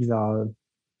leagues are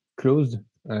closed.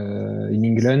 In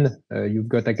England, you've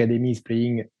got academies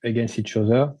playing against each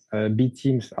other. B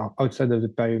teams are outside of the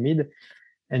pyramid.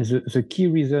 And the key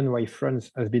reason why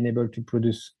France has been able to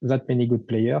produce that many good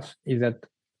players is that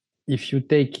if you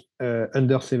take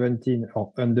under 17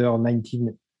 or under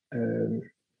 19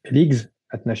 leagues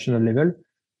at national level,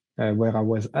 where I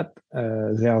was at,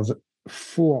 there's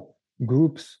 4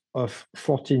 groups of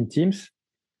 14 teams,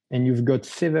 and you've got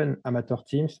 7 amateur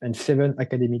teams and 7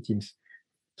 academy teams.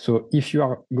 So if you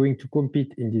are going to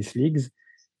compete in these leagues,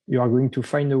 you are going to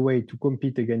find a way to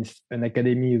compete against an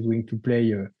academy who's going to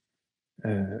play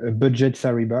a budget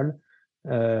cerebral,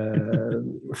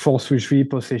 4-3-3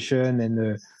 possession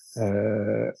and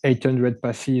 800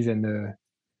 passes, and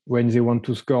when they want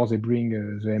to score, they bring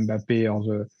the Mbappe or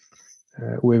the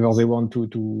whoever they want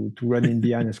to run in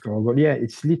behind and score a goal. Yeah,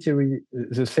 it's literally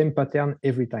the same pattern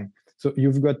every time. So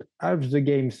you've got half the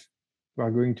games are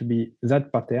going to be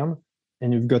that pattern,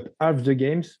 and you've got half the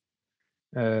games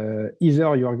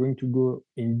either you are going to go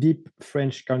in deep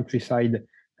French countryside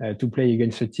to play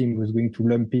against a team who's going to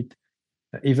lump it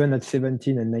even at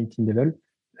 17 and 19 level,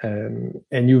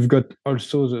 and you've got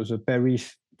also the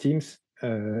Paris teams.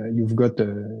 You've got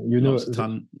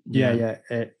the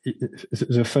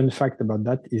fun fact about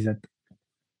that is that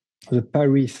the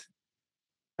Paris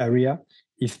area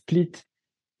is split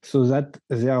so that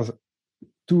there's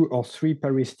 2 or 3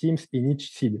 Paris teams in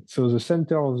each seed. So the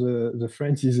center of the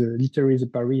France is literally the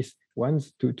Paris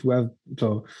ones to have.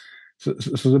 So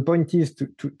the point is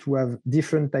to have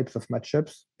different types of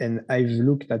matchups. And I've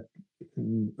looked at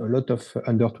a lot of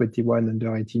under 21,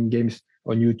 under 18 games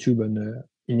on YouTube and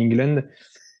in England,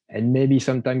 and maybe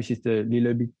sometimes it's a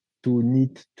little bit too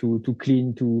neat, too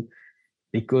clean,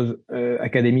 because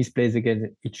academies play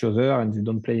against each other and they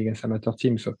don't play against amateur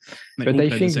teams. So, they all play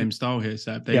the same style here,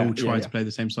 Seb. They all try to play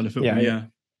the same style of football. Yeah.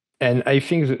 And I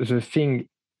think the thing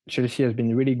Chelsea has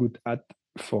been really good at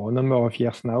for a number of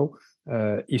years now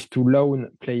is to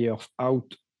loan players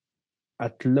out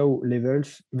at low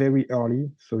levels very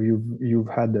early. So you've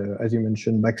had, as you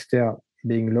mentioned, Baxter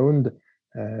being loaned.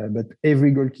 But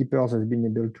every goalkeeper has been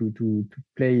able to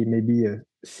play maybe a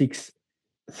 6th,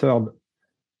 3rd,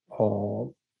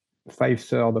 or 5th,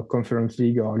 3rd of Conference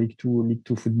League or League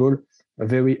Two football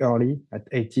very early at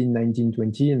 18, 19,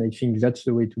 20, and I think that's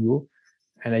the way to go.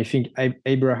 And I think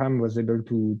Abraham was able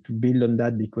to build on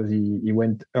that because he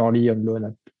went early on loan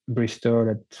at Bristol,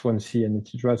 at Swansea, and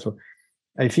etc. So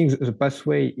I think the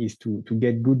pathway is to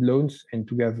get good loans and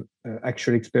to have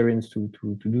actual experience to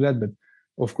do that. But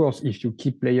of course, if you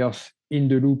keep players in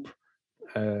the loop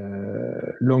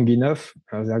long enough,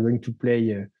 they are going to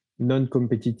play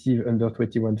non-competitive under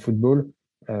 21 football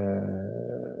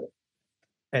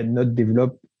and not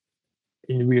develop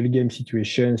in real game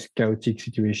situations, chaotic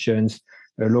situations,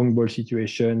 long ball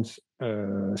situations,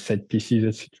 set pieces,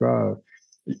 etc.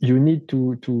 You need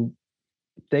to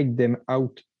take them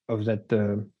out of that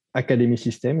academy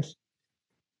systems,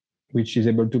 which is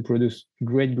able to produce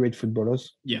great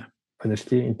footballers. Yeah.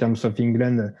 Honestly, in terms of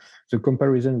England, the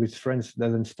comparison with France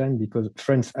doesn't stand because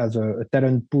France has a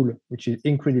talent pool which is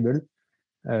incredible.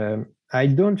 I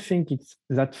don't think it's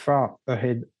that far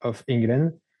ahead of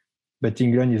England, but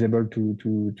England is able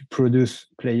to produce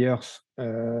players,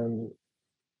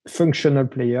 functional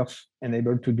players, and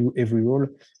able to do every role.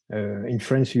 In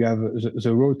France, you have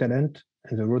the raw talent,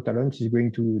 and the raw talent is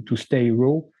going to stay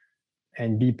raw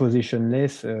and be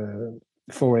positionless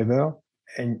forever.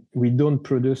 And we don't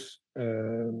produce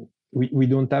we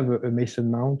don't have a Mason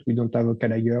Mount, we don't have a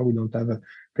Gallagher, we don't have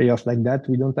players like that.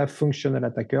 We don't have functional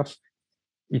attackers.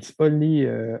 It's only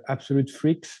absolute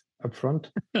freaks up front.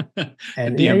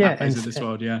 And Mbappes of this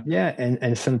world,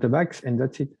 and centre backs, and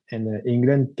that's it. And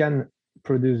England can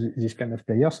produce this kind of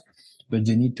players, but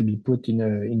they need to be put in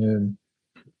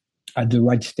a at the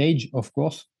right stage, of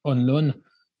course, on loan,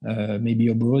 maybe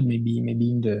abroad, maybe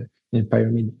in the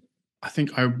pyramid. I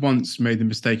think I once made the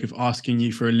mistake of asking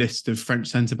you for a list of French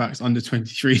centre-backs under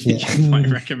 23 that you might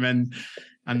recommend.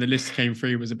 And the list came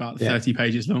through, was about 30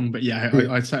 pages long. But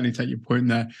I'd certainly take your point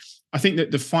there. I think that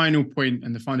the final point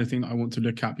and the final thing that I want to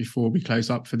look at before we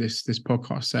close up for this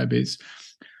podcast, Seb, is,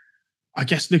 I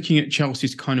guess, looking at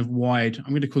Chelsea's kind of wide, I'm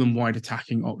going to call them wide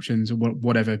attacking options, or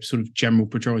whatever sort of general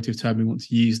pejorative term we want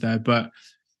to use there. But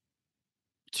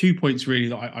 2 points really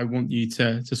that I want you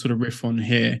to sort of riff on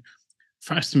here.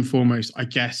 First and foremost, I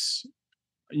guess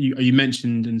you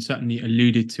mentioned and certainly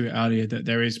alluded to it earlier that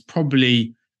there is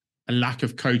probably a lack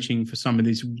of coaching for some of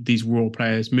these raw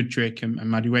players. Mudryk and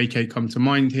Madueke come to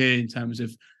mind here in terms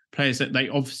of players that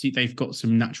they've got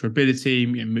some natural ability.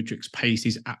 Mudryk's pace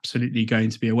is absolutely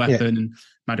going to be a weapon, and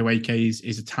Madueke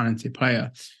is a talented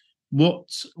player.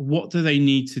 What do they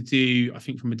need to do, I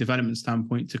think, from a development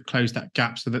standpoint, to close that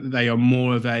gap so that they are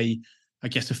more of a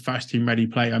first team ready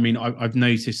player? I mean, I've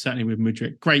noticed certainly with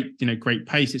Mudryk, great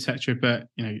pace, etc., but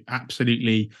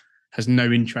absolutely has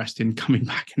no interest in coming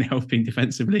back and helping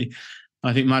defensively.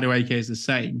 I think Madueke is the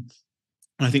same.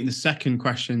 And I think the second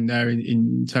question there,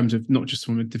 in terms of not just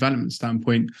from a development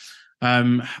standpoint,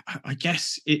 I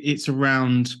guess it's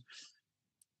around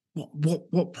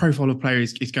what profile of player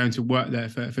is going to work there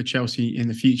for Chelsea in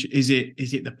the future. Is it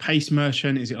the pace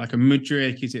merchant? Is it like a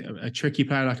Mudryk? Is it a tricky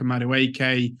player like a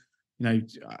Madueke?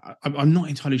 I'm not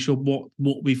entirely sure what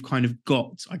we've kind of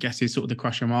got, I guess, is sort of the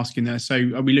question I'm asking there. So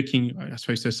are we looking, I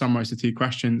suppose, to summarize the two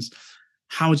questions,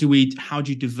 how do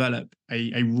you develop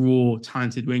a raw,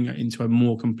 talented winger into a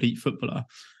more complete footballer?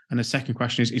 And the second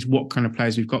question is what kind of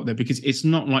players we've got there? Because it's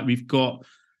not like we've got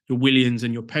your Williams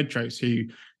and your Pedros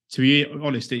who, to be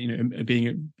honest,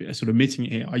 being sort of admitting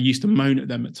it here, I used to moan at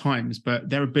them at times,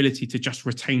 but their ability to just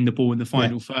retain the ball in the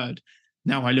final third.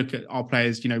 Now I look at our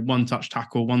players, one touch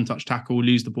tackle,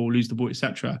 lose the ball,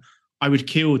 etc. I would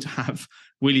kill to have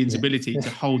Williams' ability to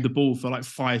hold the ball for like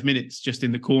 5 minutes just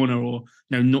in the corner, or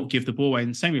not give the ball away.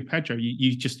 And same with Pedro.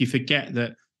 You forget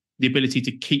that the ability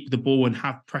to keep the ball and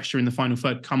have pressure in the final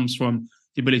third comes from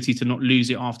the ability to not lose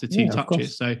it after two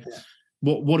touches. So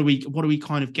what are we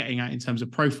kind of getting at in terms of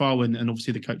profile and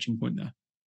obviously the coaching point there?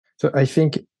 So I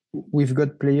think we've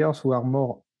got players who are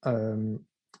more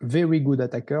very good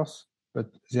attackers, but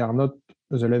they are not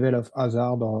the level of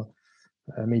Hazard or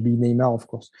maybe Neymar, of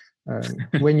course.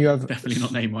 When you have definitely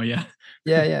not Neymar,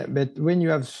 but when you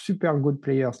have super good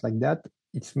players like that,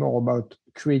 it's more about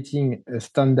creating a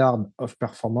standard of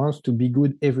performance to be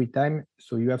good every time.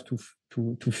 So you have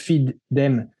to feed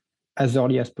them as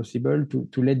early as possible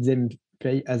to let them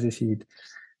play as they see it.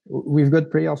 We've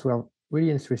got players who are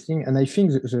really interesting, and I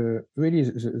think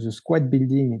the squad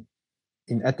building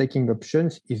in attacking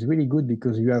options is really good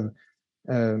because you have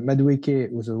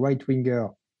Madueke was a right winger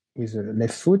with a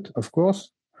left foot, of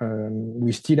course.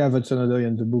 We still have Hudson-Odoi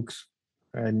on the books,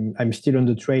 and I'm still on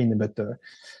the train, but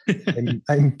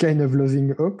I'm kind of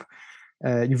losing hope.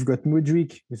 You've got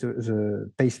Mudryk with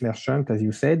the pace merchant, as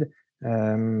you said.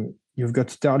 You've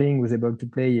got Sterling, who's able to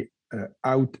play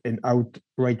out and out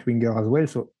right winger as well.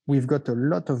 So we've got a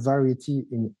lot of variety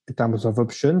in terms of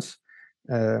options.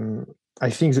 I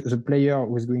think the player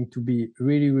who is going to be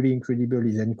really, really incredible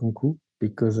is Nkunku,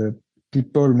 because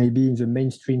people maybe in the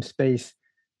mainstream space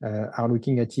are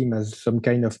looking at him as some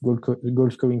kind of goal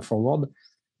scoring forward.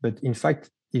 But in fact,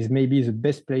 he's maybe the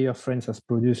best player France has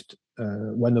produced,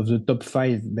 one of the top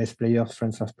 5 best players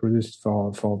France has produced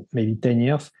for maybe 10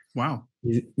 years. Wow.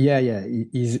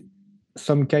 He's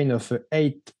some kind of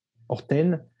 8 or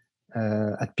 10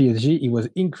 at PSG. He was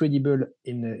incredible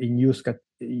in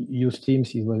youth teams.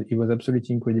 He was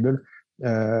absolutely incredible.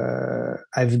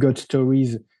 I've got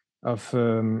stories of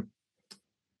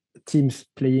teams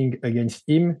playing against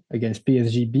him, against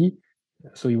PSG B.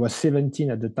 So he was 17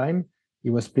 at the time. He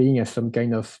was playing as some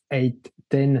kind of 8,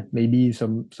 10, maybe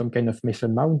some kind of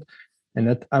Mason Mount. And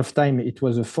at halftime, it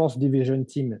was a 4th division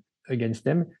team against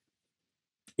them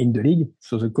in the league.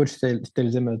 So the coach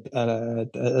tells them at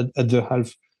the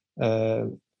half,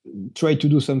 try to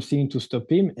do something to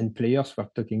stop him, and players were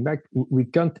talking back. We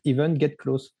can't even get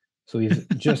close. So he's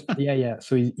just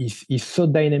So he's so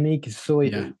dynamic, so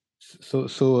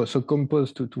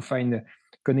composed to find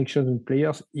connections with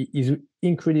players. He's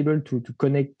incredible to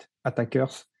connect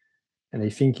attackers. and I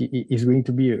think it is going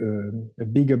to be a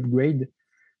big upgrade.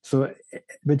 So,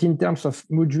 but in terms of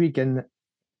Mudryk and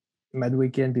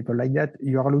Madueke and people like that,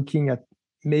 you are looking at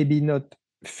maybe not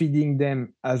feeding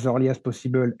them as early as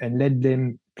possible and let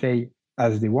them play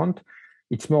as they want.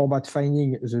 It's more about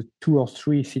finding the 2 or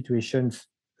 3 situations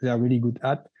they are really good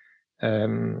at.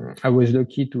 I was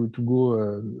lucky to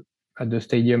go at the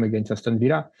stadium against Aston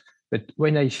Villa, but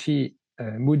when I see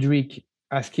Mudryk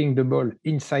asking the ball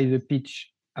inside the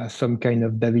pitch as some kind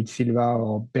of David Silva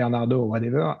or Bernardo or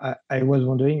whatever, I was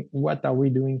wondering, what are we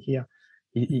doing here?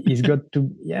 He's got to,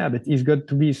 but he's got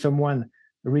to be someone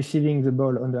receiving the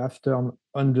ball on the half turn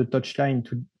on the touchline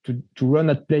to run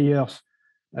at players,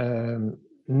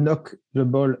 knock the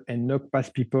ball and knock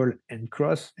past people and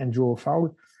cross and draw a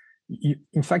foul.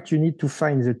 In fact, you need to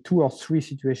find the 2 or 3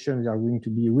 situations you are going to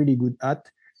be really good at.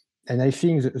 And I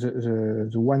think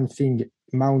the one thing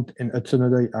Mount and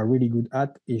Hudson-Odoi are really good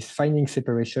at is finding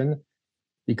separation,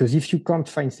 because if you can't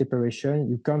find separation,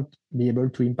 you can't be able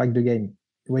to impact the game.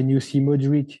 When you see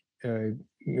Mudryk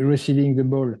receiving the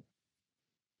ball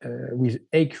with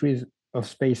acres of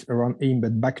space around him,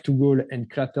 but back to goal and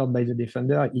clattered by the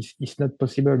defender, it's not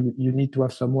possible. You need to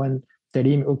have someone tell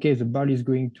him, okay, the ball is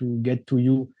going to get to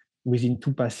you within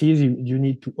 2 passes. You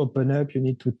need to open up, you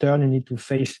need to turn, you need to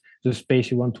face the space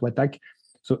you want to attack.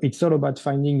 So it's all about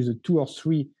finding the 2 or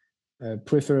 3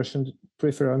 preferential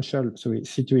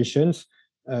situations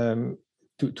to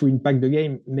impact the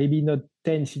game. Maybe not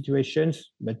 10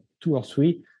 situations, but 2 or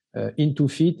 3 into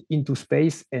feet, into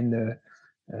space, and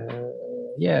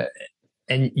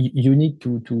and you need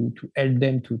to help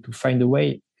them to find a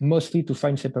way, mostly to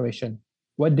find separation.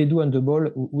 What they do on the ball,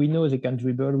 we know they can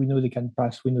dribble, we know they can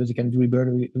pass, we know they can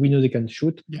dribble, we know they can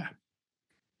shoot. Yeah.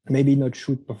 Maybe not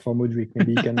shoot for Mudryk.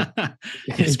 Maybe he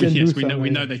can. We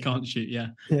know they can't shoot. Yeah.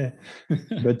 Yeah.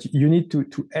 But you need to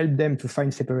help them to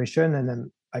find separation.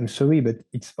 And I'm sorry, but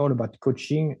it's all about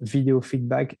coaching, video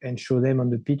feedback, and show them on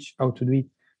the pitch how to do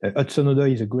it.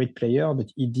 Hudson-Odoi is a great player,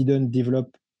 but he didn't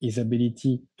develop his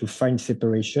ability to find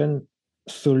separation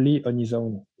solely on his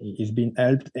own. He's been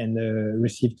helped and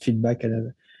received feedback.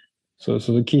 And so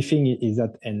the key thing is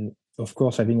that, and of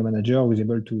course, having a manager who is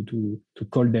able to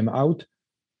call them out,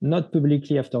 not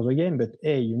publicly after the game, but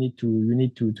hey, you need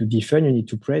to defend, you need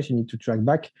to press, you need to track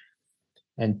back.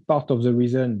 And part of the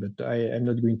reason, but I'm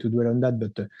not going to dwell on that,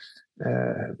 but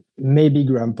maybe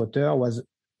Graham Potter was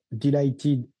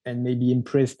delighted and maybe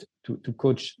impressed to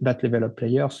coach that level of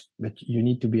players, but you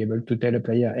need to be able to tell a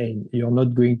player, hey, you're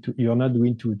not going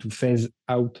to phase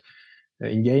out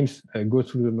in games, go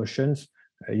through the motions.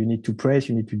 You need to press,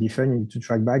 you need to defend, you need to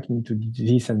track back, you need to do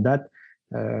this and that.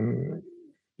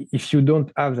 If you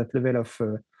don't have that level of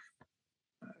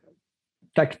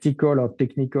tactical or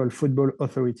technical football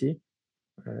authority,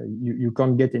 you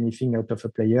can't get anything out of a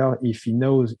player if he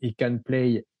knows he can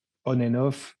play on and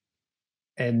off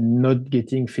and not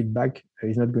getting feedback.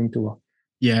 Is not going to work.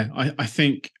 Yeah, I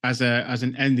think as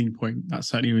an ending point, that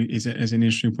certainly is an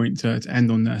interesting point to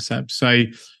end on there, Seb. So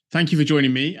thank you for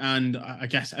joining me. And I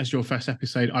guess as your first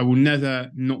episode, I will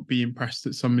never not be impressed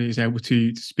that somebody is able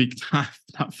to speak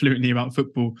that fluently about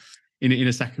football in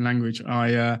a second language.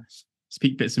 I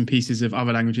speak bits and pieces of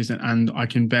other languages and I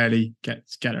can barely get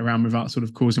around without sort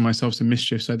of causing myself some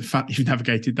mischief. So the fact that you've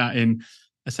navigated that in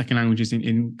a second language is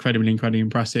incredibly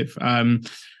impressive.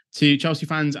 To Chelsea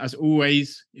fans, as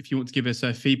always, if you want to give us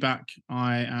feedback,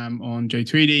 I am on Joe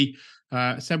Tweedy.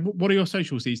 Seb, what are your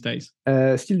socials these days?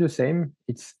 Still the same.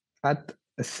 It's at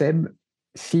Seb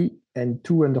C and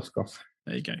 2 underscores.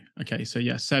 There you go. Okay, so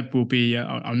yeah, Seb will be.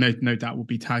 I'll no doubt will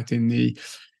be tagged in the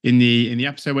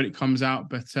episode when it comes out.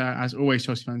 But as always,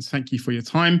 Chelsea fans, thank you for your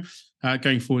time.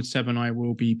 Going forward, Seb and I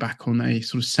will be back on a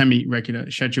sort of semi-regular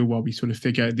schedule while we sort of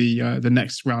figure the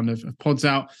next round of pods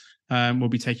out. We'll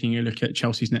be taking a look at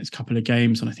Chelsea's next couple of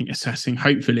games and I think assessing,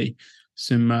 hopefully,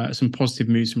 some positive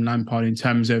moves from Lampard in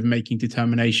terms of making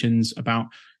determinations about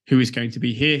who is going to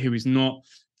be here, who is not.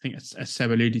 I think, as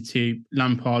Seb alluded to,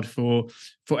 Lampard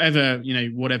forever,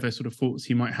 whatever sort of faults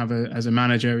he might have as a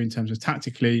manager in terms of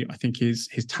tactically, I think his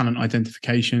talent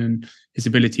identification and his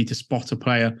ability to spot a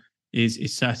player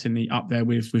is certainly up there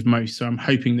with most. So I'm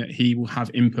hoping that he will have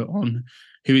input on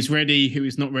who is ready, who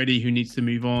is not ready, who needs to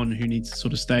move on, who needs to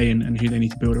sort of stay and who they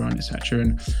need to build around, etc.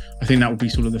 And I think that will be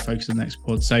sort of the focus of the next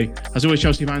pod. So as always,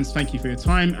 Chelsea fans, thank you for your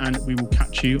time and we will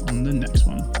catch you on the next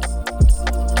one.